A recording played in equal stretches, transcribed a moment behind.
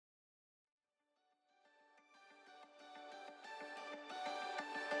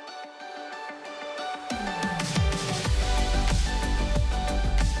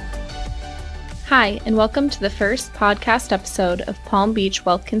Hi, and welcome to the first podcast episode of Palm Beach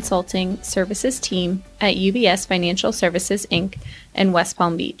Wealth Consulting Services team at UBS Financial Services, Inc. in West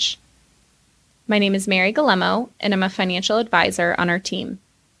Palm Beach. My name is Mary Guillermo, and I'm a financial advisor on our team.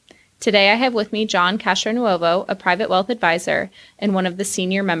 Today I have with me John Castronuovo, a private wealth advisor and one of the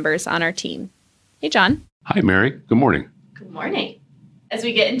senior members on our team. Hey, John. Hi, Mary. Good morning. Good morning. As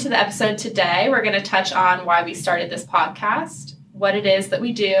we get into the episode today, we're going to touch on why we started this podcast, what it is that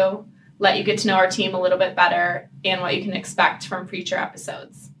we do, let you get to know our team a little bit better, and what you can expect from future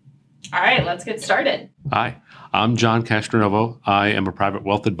episodes. All right, let's get started. Hi, I'm John Castronuovo. I am a private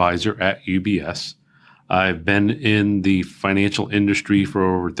wealth advisor at UBS. I've been in the financial industry for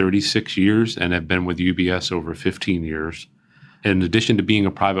over 36 years and have been with UBS over 15 years. In addition to being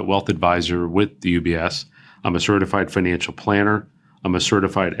a private wealth advisor with the UBS, I'm a certified financial planner, I'm a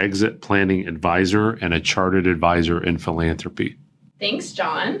certified exit planning advisor, and a chartered advisor in philanthropy. Thanks,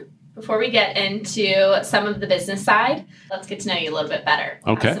 John. Before we get into some of the business side, let's get to know you a little bit better.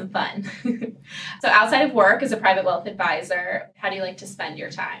 Okay. Have some fun. So outside of work as a private wealth advisor, how do you like to spend your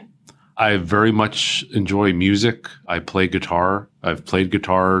time? I very much enjoy music. I play guitar. I've played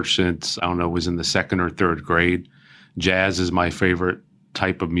guitar since, was in the second or third grade. Jazz is my favorite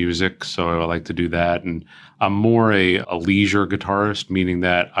type of music, so I like to do that. And I'm more a leisure guitarist, meaning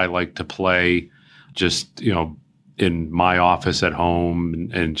that I like to play just, in my office at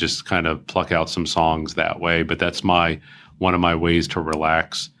home and just kind of pluck out some songs that way. But that's one of my ways to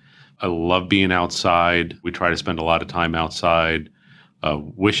relax. I love being outside. We try to spend a lot of time outside.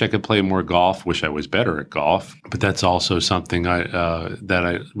 Wish I could play more golf. Wish I was better at golf. But that's also something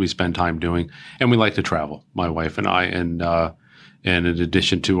we spend time doing. And we like to travel, my wife and I. And in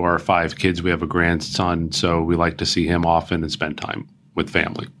addition to our 5 kids, we have a grandson. So we like to see him often and spend time with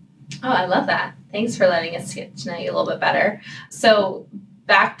family. Oh, I love that. Thanks for letting us get to know you a little bit better. So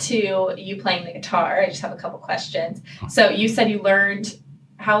back to you playing the guitar. I just have a couple questions. So you said you learned,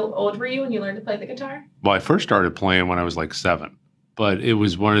 how old were you when you learned to play the guitar? Well, I first started playing when I was like 7, but it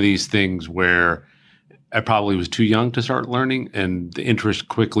was one of these things where I probably was too young to start learning and the interest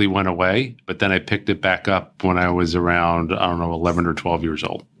quickly went away. But then I picked it back up when I was around, 11 or 12 years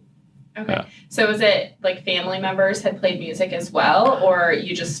old. Okay. Yeah. So was it like family members had played music as well, or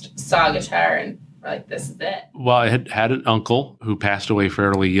you just saw a guitar and were like, this is it? Well, I had an uncle who passed away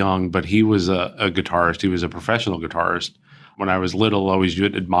fairly young, but he was a guitarist. He was a professional guitarist. When I was little, I always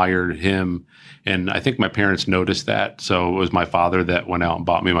admired him. And I think my parents noticed that. So it was my father that went out and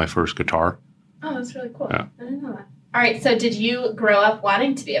bought me my first guitar. Oh, that's really cool. Yeah. I didn't know that. All right. So did you grow up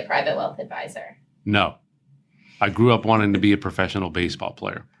wanting to be a private wealth advisor? No. I grew up wanting to be a professional baseball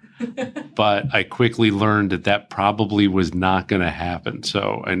player. But I quickly learned that probably was not going to happen.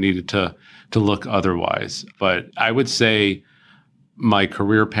 So I needed to look otherwise. But I would say my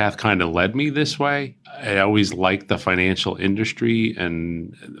career path kind of led me this way. I always liked the financial industry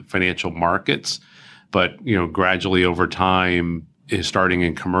and financial markets. But, gradually over time, starting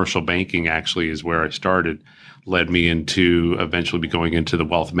in commercial banking actually is where I started, led me into eventually going into the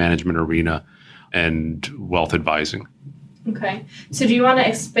wealth management arena and wealth advising. Okay. So do you want to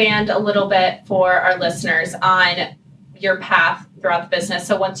expand a little bit for our listeners on your path throughout the business?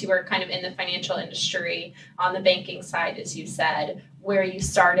 So once you were kind of in the financial industry on the banking side, as you said, where you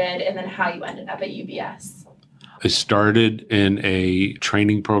started and then how you ended up at UBS. I started in a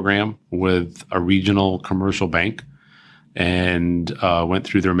training program with a regional commercial bank and went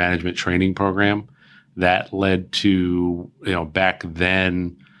through their management training program. That led to, back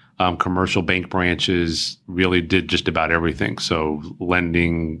then, commercial bank branches really did just about everything. So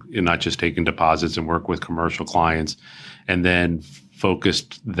lending, not just taking deposits, and work with commercial clients, and then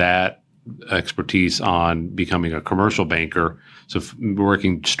focused that expertise on becoming a commercial banker. So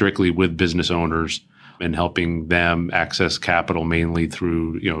working strictly with business owners and helping them access capital mainly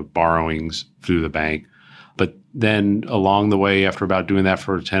through, borrowings through the bank. But then along the way, after about doing that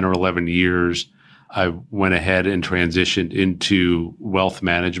for 10 or 11 years, I went ahead and transitioned into wealth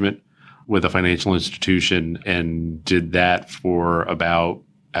management with a financial institution and did that for about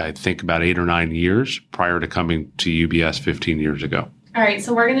 8 or 9 years prior to coming to UBS 15 years ago. All right,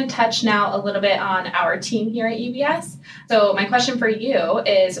 so we're going to touch now a little bit on our team here at UBS. So my question for you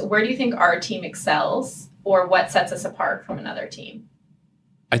is, where do you think our team excels, or what sets us apart from another team?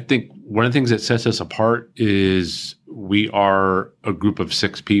 I think one of the things that sets us apart is we are a group of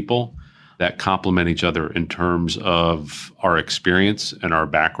 6 people that complement each other in terms of our experience and our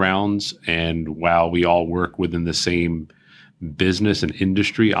backgrounds. And while we all work within the same business and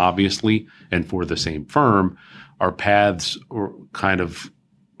industry, obviously, and for the same firm, our paths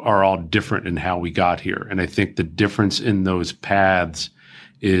are all different in how we got here. And I think the difference in those paths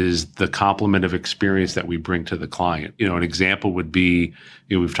is the complement of experience that we bring to the client. An example would be,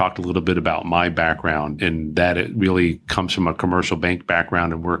 we've talked a little bit about my background, and that it really comes from a commercial bank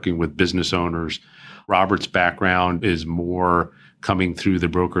background and working with business owners. Robert's background is more coming through the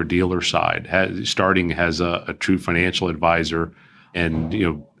broker dealer side, starting as a true financial advisor,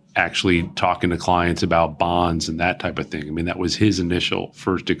 and actually talking to clients about bonds and that type of thing. I mean, that was his initial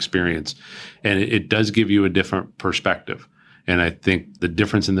first experience, and it does give you a different perspective. And I think the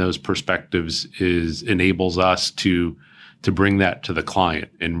difference in those perspectives enables us to bring that to the client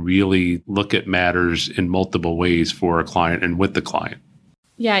and really look at matters in multiple ways for a client and with the client.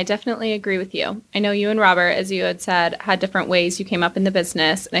 Yeah, I definitely agree with you. I know you and Robert, as you had said, had different ways you came up in the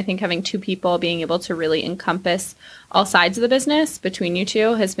business. And I think having two people being able to really encompass all sides of the business between you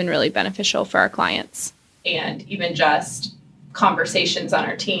two has been really beneficial for our clients. And even just conversations on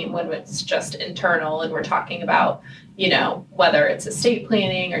our team when it's just internal and we're talking about, whether it's estate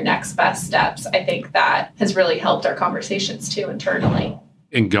planning or next best steps, I think that has really helped our conversations too internally.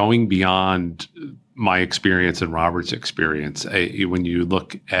 And going beyond my experience and Robert's experience, when you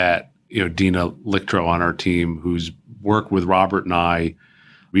look at Dina Lichtro on our team, who's worked with Robert and I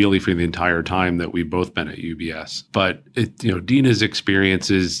really for the entire time that we've both been at UBS. But Dina's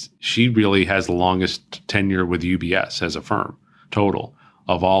experiences, she really has the longest tenure with UBS as a firm total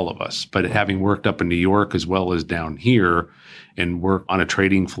of all of us. But having worked up in New York as well as down here and work on a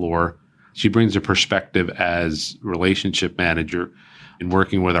trading floor, she brings a perspective as relationship manager in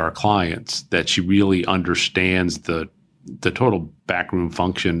working with our clients that she really understands the total backroom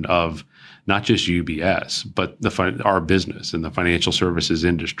function of not just UBS, but our business and the financial services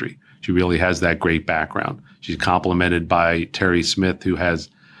industry. She really has that great background. She's complemented by Terry Smith, who has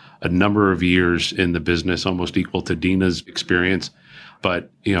a number of years in the business, almost equal to Dina's experience,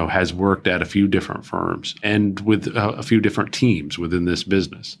 but has worked at a few different firms and with a few different teams within this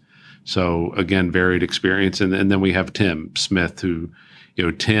business. So again, varied experience. And then we have Tim Smith, who,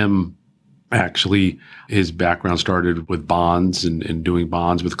 Tim actually, his background started with bonds and doing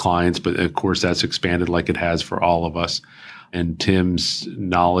bonds with clients, but of course that's expanded like it has for all of us. And Tim's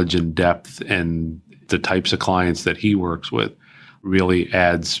knowledge and depth and the types of clients that he works with really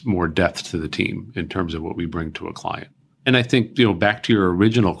adds more depth to the team in terms of what we bring to a client. And I think, back to your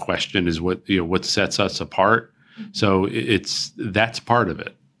original question is what sets us apart. So that's part of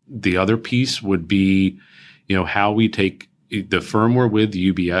it. The other piece would be, how we take the firm we're with.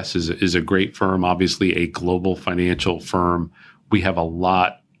 UBS is a great firm, obviously a global financial firm. We have a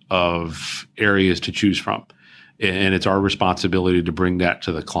lot of areas to choose from. And it's our responsibility to bring that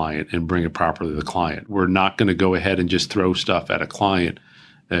to the client and bring it properly to the client. We're not going to go ahead and just throw stuff at a client.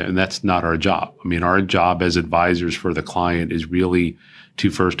 And that's not our job. I mean, our job as advisors for the client is really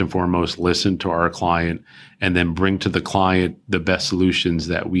to first and foremost listen to our client and then bring to the client the best solutions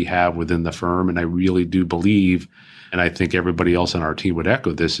that we have within the firm. And I really do believe, and I think everybody else on our team would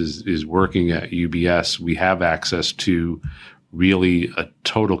echo this, is working at UBS, we have access to really a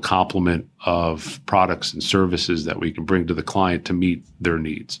total complement of products and services that we can bring to the client to meet their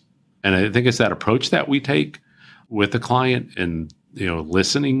needs. And I think it's that approach that we take with the client and,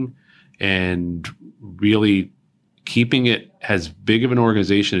 listening and really keeping it as big of an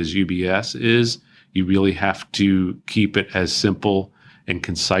organization as UBS is. You really have to keep it as simple and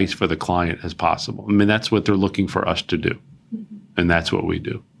concise for the client as possible. I mean, that's what they're looking for us to do. And that's what we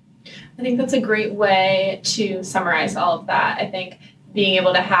do. I think that's a great way to summarize all of that. I think being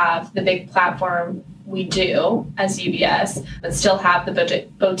able to have the big platform we do as UBS, but still have the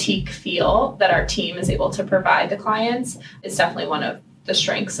boutique feel that our team is able to provide the clients is definitely one of the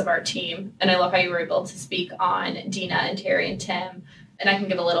strengths of our team. And I love how you were able to speak on Dina and Terry and Tim. And I can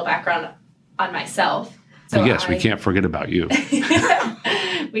give a little background on myself. So yes, we can't forget about you.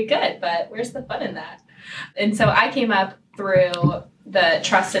 We could, but where's the fun in that? And so I came up through the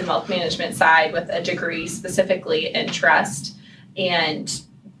trust and wealth management side with a degree specifically in trust. And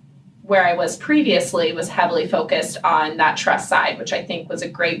where I was previously was heavily focused on that trust side, which I think was a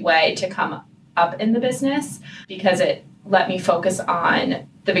great way to come up in the business because it let me focus on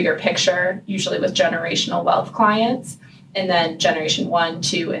the bigger picture, usually with generational wealth clients, and then generation 1,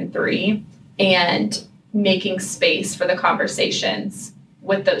 2, and 3, and making space for the conversations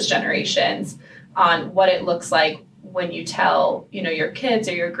with those generations on what it looks like when you tell, your kids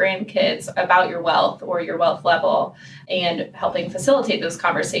or your grandkids about your wealth or your wealth level and helping facilitate those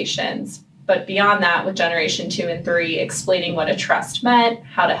conversations. But beyond that, with generation 2 and 3, explaining what a trust meant,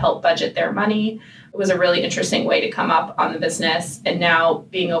 how to help budget their money, it was a really interesting way to come up on the business. And now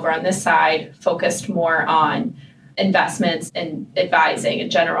being over on this side, focused more on investments and advising in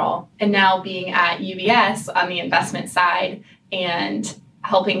general. And now being at UBS on the investment side and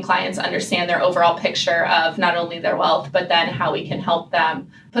helping clients understand their overall picture of not only their wealth, but then how we can help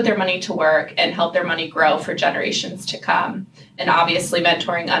them put their money to work and help their money grow for generations to come. And obviously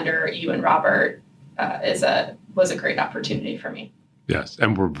mentoring under you and Robert was a great opportunity for me. Yes,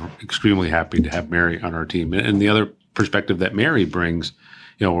 and we're extremely happy to have Mary on our team. And the other perspective that Mary brings,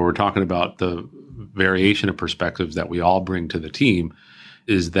 when we're talking about the variation of perspectives that we all bring to the team,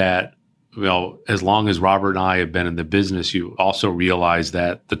 is that as long as Robert and I have been in the business, you also realize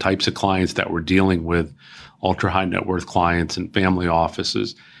that the types of clients that we're dealing with, ultra high net worth clients and family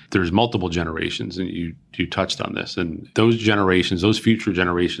offices, there's multiple generations, and you touched on this. And those generations, those future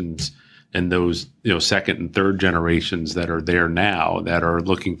generations, and those second and third generations that are there now that are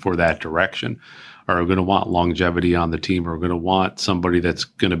looking for that direction are going to want longevity on the team, are going to want somebody that's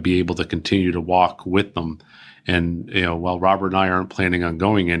going to be able to continue to walk with them. And while Robert and I aren't planning on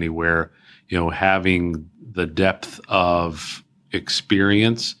going anywhere, having the depth of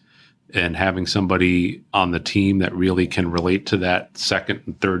experience and having somebody on the team that really can relate to that second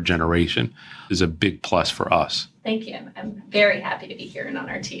and third generation is a big plus for us. Thank you. I'm very happy to be here and on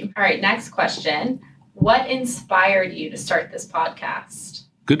our team. All right, next question. What inspired you to start this podcast?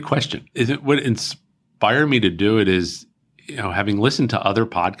 Good question. What inspired me to do it is, having listened to other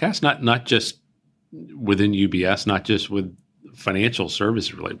podcasts, not just within UBS, not just with financial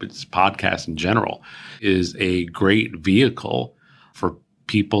services related, but just podcasts in general, is a great vehicle for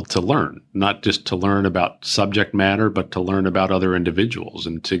people to learn, not just to learn about subject matter, but to learn about other individuals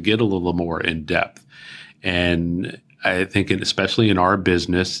and to get a little more in depth. And I think, especially in our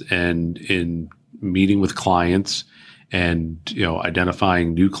business and in meeting with clients and,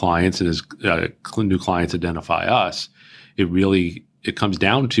 identifying new clients, and as new clients identify us, it comes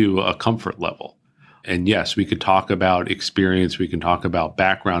down to a comfort level. And yes, we could talk about experience, we can talk about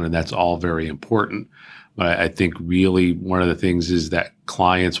background, and that's all very important. But I think really one of the things is that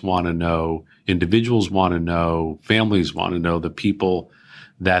clients want to know, individuals want to know, families want to know the people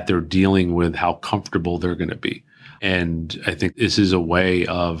that they're dealing with, how comfortable they're going to be. And I think this is a way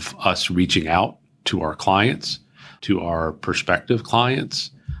of us reaching out to our clients, to our prospective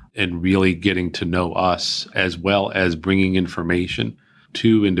clients, and really getting to know us, as well as bringing information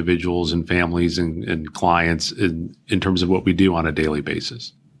to individuals and families and clients in terms of what we do on a daily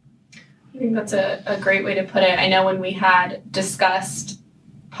basis. I think that's a great way to put it. I know when we had discussed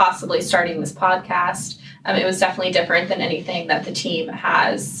possibly starting this podcast, it was definitely different than anything that the team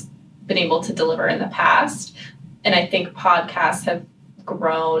has been able to deliver in the past. And I think podcasts have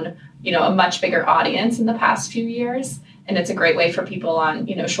grown, a much bigger audience in the past few years. And it's a great way for people on,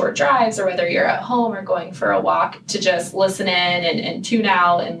 short drives, or whether you're at home or going for a walk, to just listen in and tune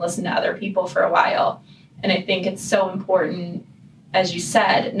out and listen to other people for a while. And I think it's so important, as you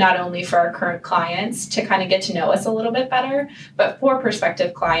said, not only for our current clients to kind of get to know us a little bit better, but for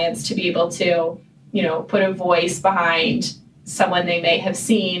prospective clients to be able to, put a voice behind someone they may have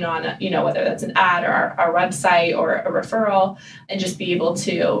seen on, whether that's an ad or our website or a referral, and just be able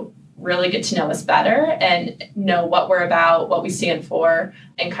to really get to know us better and know what we're about, what we stand for,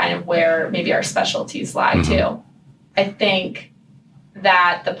 and kind of where maybe our specialties lie too. I think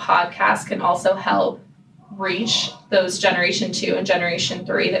that the podcast can also help reach those Generation 2 and Generation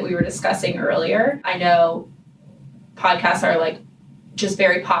 3 that we were discussing earlier. I know podcasts are just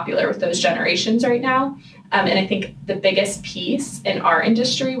very popular with those generations right now. And I think the biggest piece in our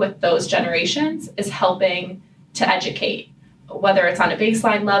industry with those generations is helping to educate, whether it's on a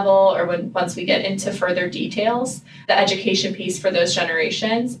baseline level or once we get into further details. The education piece for those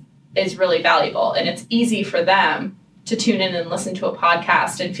generations is really valuable. And it's easy for them to tune in and listen to a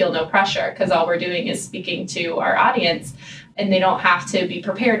podcast and feel no pressure, because all we're doing is speaking to our audience, and they don't have to be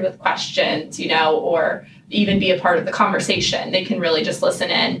prepared with questions, or even be a part of the conversation. They can really just listen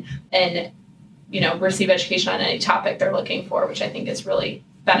in and, receive education on any topic they're looking for, which I think is really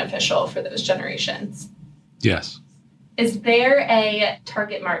beneficial for those generations. Yes. Is there a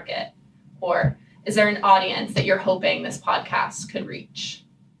target market, or is there an audience that you're hoping this podcast could reach?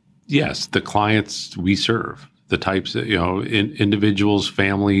 Yes, the clients we serve, the types of, individuals,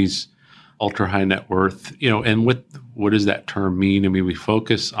 families, ultra high net worth, and what does that term mean? I mean, we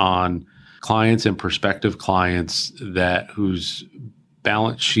focus on clients and prospective clients whose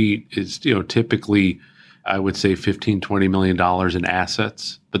balance sheet is, typically, I would say $15-20 million in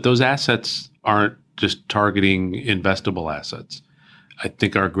assets, but those assets aren't just targeting investable assets. I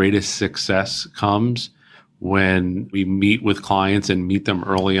think our greatest success comes when we meet with clients and meet them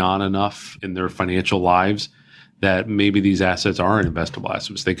early on enough in their financial lives that maybe these assets aren't investable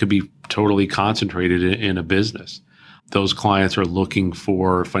assets. They could be totally concentrated in a business. Those clients are looking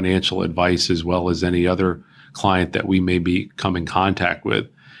for financial advice as well as any other client that we may come in contact with.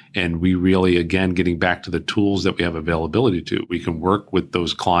 And we really, again, getting back to the tools that we have availability to, we can work with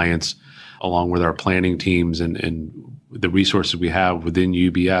those clients along with our planning teams and the resources we have within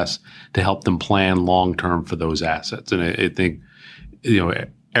UBS to help them plan long-term for those assets. And I think,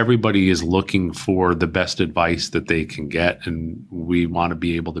 everybody is looking for the best advice that they can get. And we want to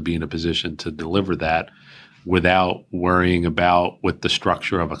be able to be in a position to deliver that without worrying about what the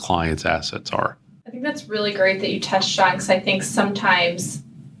structure of a client's assets are. I think that's really great that you touched on, because I think sometimes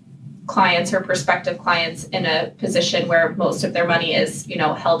clients or prospective clients in a position where most of their money is,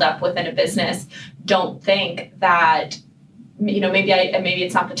 held up within a business don't think that, maybe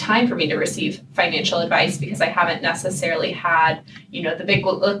it's not the time for me to receive financial advice because I haven't necessarily had, the big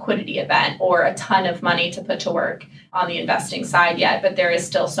liquidity event or a ton of money to put to work on the investing side yet, but there is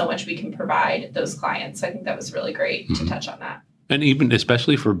still so much we can provide those clients. So I think that was really great to touch on that. And even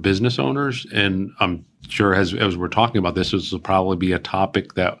especially for business owners, and I'm sure as we're talking about this will probably be a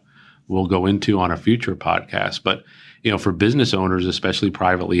topic that we'll go into on a future podcast. But, for business owners, especially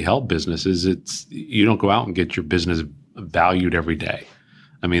privately held businesses, you don't go out and get your business valued every day.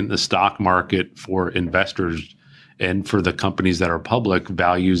 I mean, the stock market for investors and for the companies that are public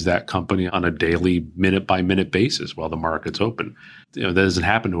values that company on a daily, minute by minute basis while the market's open. That doesn't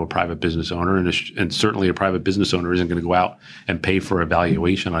happen to a private business owner, and certainly a private business owner isn't going to go out and pay for a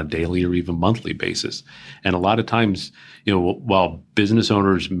valuation on a daily or even monthly basis. And a lot of times, while business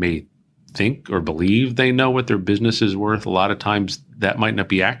owners may think or believe they know what their business is worth, a lot of times that might not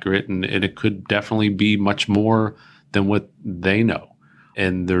be accurate, and it could definitely be much more than what they know.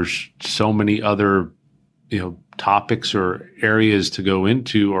 And there's so many other, topics or areas to go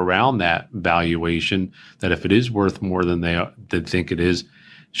into around that valuation that if it is worth more than they think it is,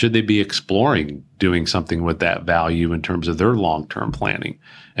 should they be exploring doing something with that value in terms of their long-term planning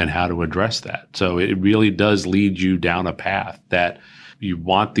and how to address that? So it really does lead you down a path that you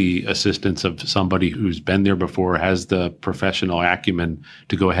want the assistance of somebody who's been there before, has the professional acumen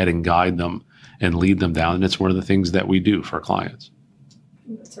to go ahead and guide them and lead them down. And it's one of the things that we do for clients.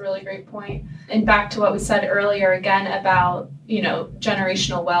 That's a really great point. And back to what we said earlier again about,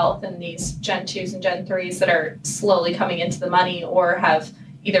 generational wealth and these Gen 2s and Gen 3s that are slowly coming into the money or have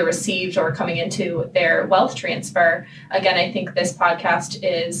either received or coming into their wealth transfer. Again, I think this podcast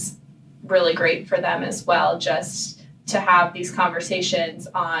is really great for them as well, just to have these conversations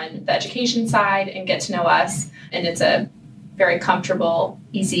on the education side and get to know us. And it's a very comfortable,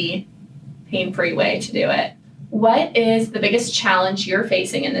 easy, pain-free way to do it. What is the biggest challenge you're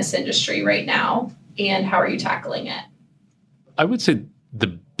facing in this industry right now, and how are you tackling it? I would say the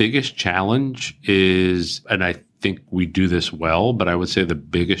biggest challenge is, and I think we do this well, but I would say the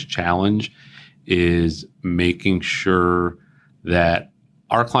biggest challenge is making sure that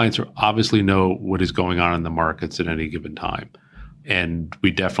our clients obviously know what is going on in the markets at any given time. And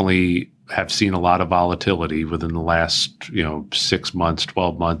we definitely have seen a lot of volatility within the last, 6 months,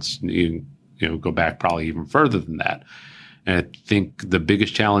 12 months, go back probably even further than that. And I think the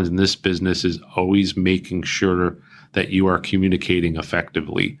biggest challenge in this business is always making sure that you are communicating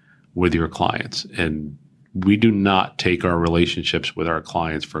effectively with your clients. And we do not take our relationships with our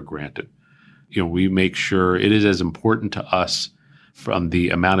clients for granted. We make sure it is as important to us from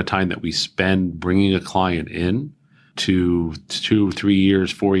the amount of time that we spend bringing a client in to 2, 3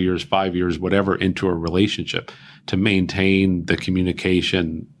 years, 4 years, 5 years, whatever, into a relationship to maintain the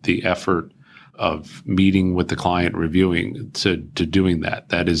communication, the effort of meeting with the client, reviewing, to doing that.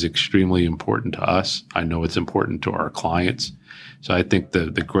 That is extremely important to us. I know it's important to our clients. So I think the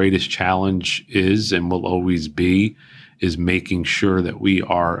greatest challenge is, and will always be, is making sure that we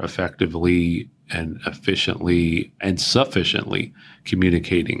are effectively and efficiently and sufficiently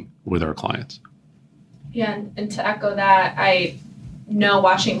communicating with our clients. Yeah, and to echo that, I know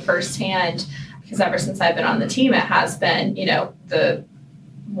watching firsthand, because ever since I've been on the team, it has been, the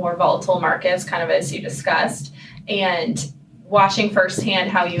more volatile markets, kind of as you discussed, and watching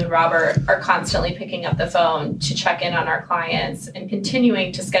firsthand how you and Robert are constantly picking up the phone to check in on our clients and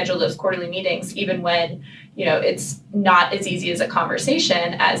continuing to schedule those quarterly meetings, even when, it's not as easy as a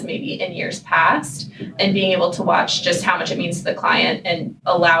conversation as maybe in years past, and being able to watch just how much it means to the client and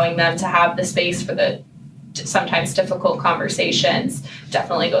allowing them to have the space for the sometimes difficult conversations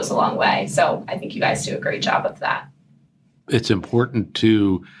definitely goes a long way. So I think you guys do a great job of that. It's important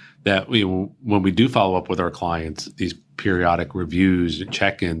too that when we do follow up with our clients, these periodic reviews and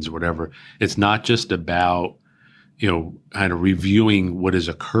check-ins, whatever, it's not just about, kind of reviewing what has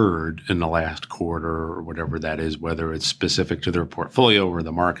occurred in the last quarter or whatever that is, whether it's specific to their portfolio or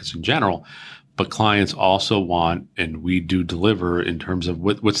the markets in general, but clients also want, and we do deliver in terms of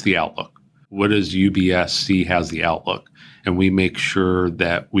what's the outlook. what does UBS see has the outlook? And we make sure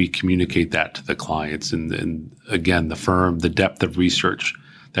that we communicate that to the clients. And again, the firm, the depth of research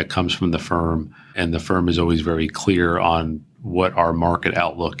that comes from the firm, and the firm is always very clear on what our market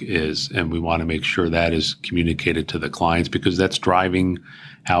outlook is. And we want to make sure that is communicated to the clients because that's driving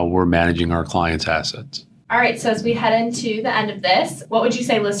how we're managing our clients' assets. All right, so as we head into the end of this, what would you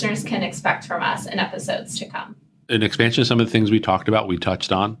say listeners can expect from us in episodes to come? An expansion of some of the things we talked about, we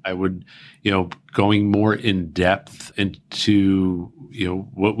touched on. I would, going more in depth into,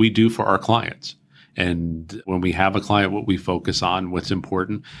 what we do for our clients. And when we have a client, what we focus on, what's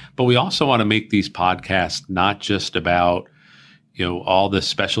important. But we also want to make these podcasts not just about, all the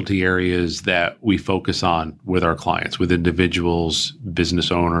specialty areas that we focus on with our clients, with individuals, business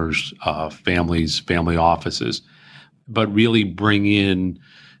owners, families, family offices, but really bring in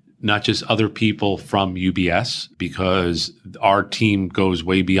not just other people from UBS, because our team goes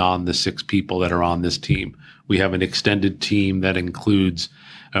way beyond the 6 people that are on this team. We have an extended team that includes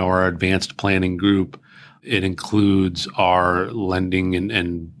our advanced planning group. It includes our lending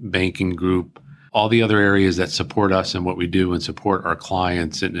and banking group, all the other areas that support us and what we do and support our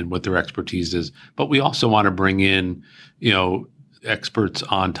clients and what their expertise is. But we also want to bring in, experts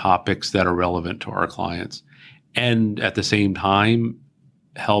on topics that are relevant to our clients. And at the same time,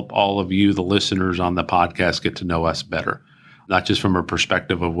 help all of you, the listeners on the podcast, get to know us better, not just from a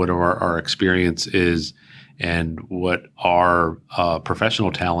perspective of what our experience is and what our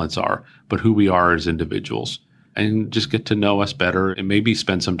professional talents are, but who we are as individuals, and just get to know us better and maybe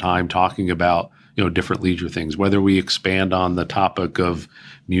spend some time talking about, different leisure things, whether we expand on the topic of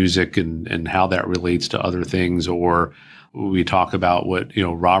music and how that relates to other things, or we talk about what,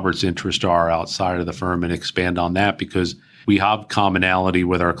 Robert's interests are outside of the firm and expand on that because we have commonality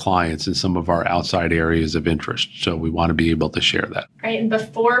with our clients in some of our outside areas of interest. So we want to be able to share that. All right. And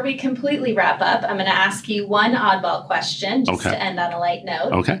before we completely wrap up, I'm going to ask you one oddball question just to end on a light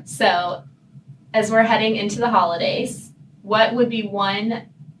note. Okay. So as we're heading into the holidays, what would be one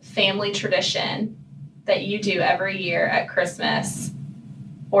family tradition that you do every year at Christmas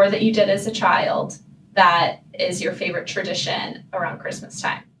or that you did as a child that is your favorite tradition around Christmas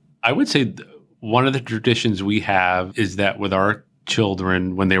time? I would say one of the traditions we have is that with our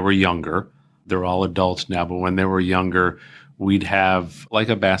children, when they were younger, they're all adults now, but when they were younger, we'd have like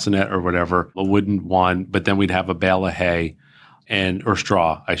a bassinet or whatever, a wooden one, but then we'd have a bale of hay or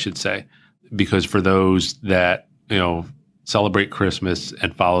straw, I should say, because for those that, celebrate Christmas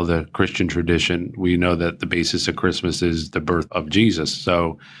and follow the Christian tradition, we know that the basis of Christmas is the birth of Jesus.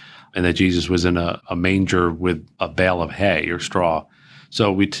 So, and that Jesus was in a manger with a bale of hay or straw.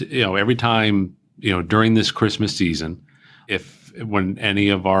 So every time, during this Christmas season, when any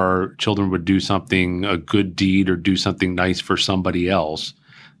of our children would do something, a good deed or do something nice for somebody else,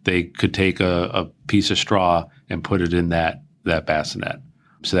 they could take a piece of straw and put it in that bassinet.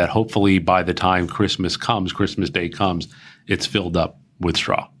 So that hopefully by the time Christmas Day comes, it's filled up with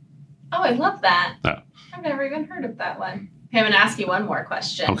straw. Oh, I love that. Yeah. I've never even heard of that one. Okay, I'm going to ask you one more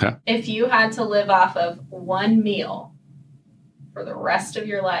question. Okay. If you had to live off of one meal for the rest of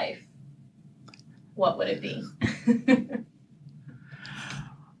your life, what would it be?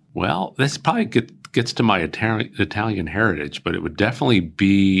 Well, this probably gets to my Italian heritage, but it would definitely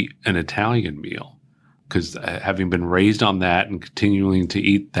be an Italian meal because having been raised on that and continuing to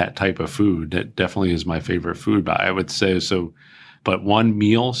eat that type of food, that definitely is my favorite food. But I would say so, but one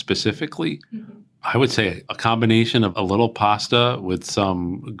meal specifically, I would say a combination of a little pasta with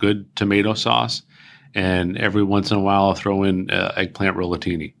some good tomato sauce, and every once in a while I'll throw in eggplant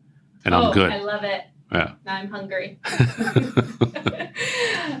rollatini, and I'm good. I love it. Yeah. Now I'm hungry.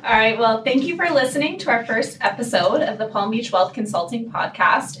 All right. Well, thank you for listening to our first episode of the Palm Beach Wealth Consulting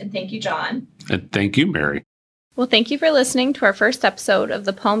Podcast. And thank you, John. And thank you, Mary. Well, thank you for listening to our first episode of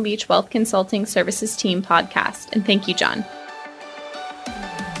the Palm Beach Wealth Consulting Services Team Podcast. And thank you, John.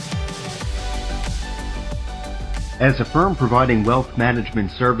 As a firm providing wealth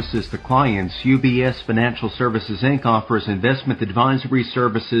management services to clients, UBS Financial Services, Inc. offers investment advisory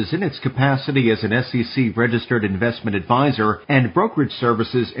services in its capacity as an SEC-registered investment advisor and brokerage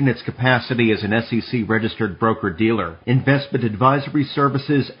services in its capacity as an SEC-registered broker-dealer. Investment advisory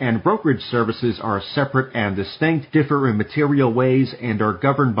services and brokerage services are separate and distinct, differ in material ways, and are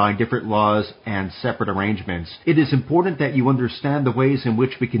governed by different laws and separate arrangements. It is important that you understand the ways in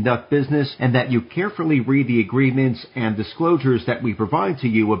which we conduct business and that you carefully read the agreements and disclosures that we provide to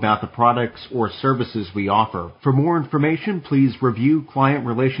you about the products or services we offer. For more information, please review Client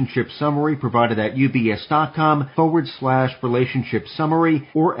Relationship Summary provided at ubs.com/relationship summary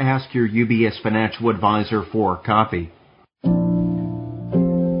or ask your UBS financial advisor for a copy.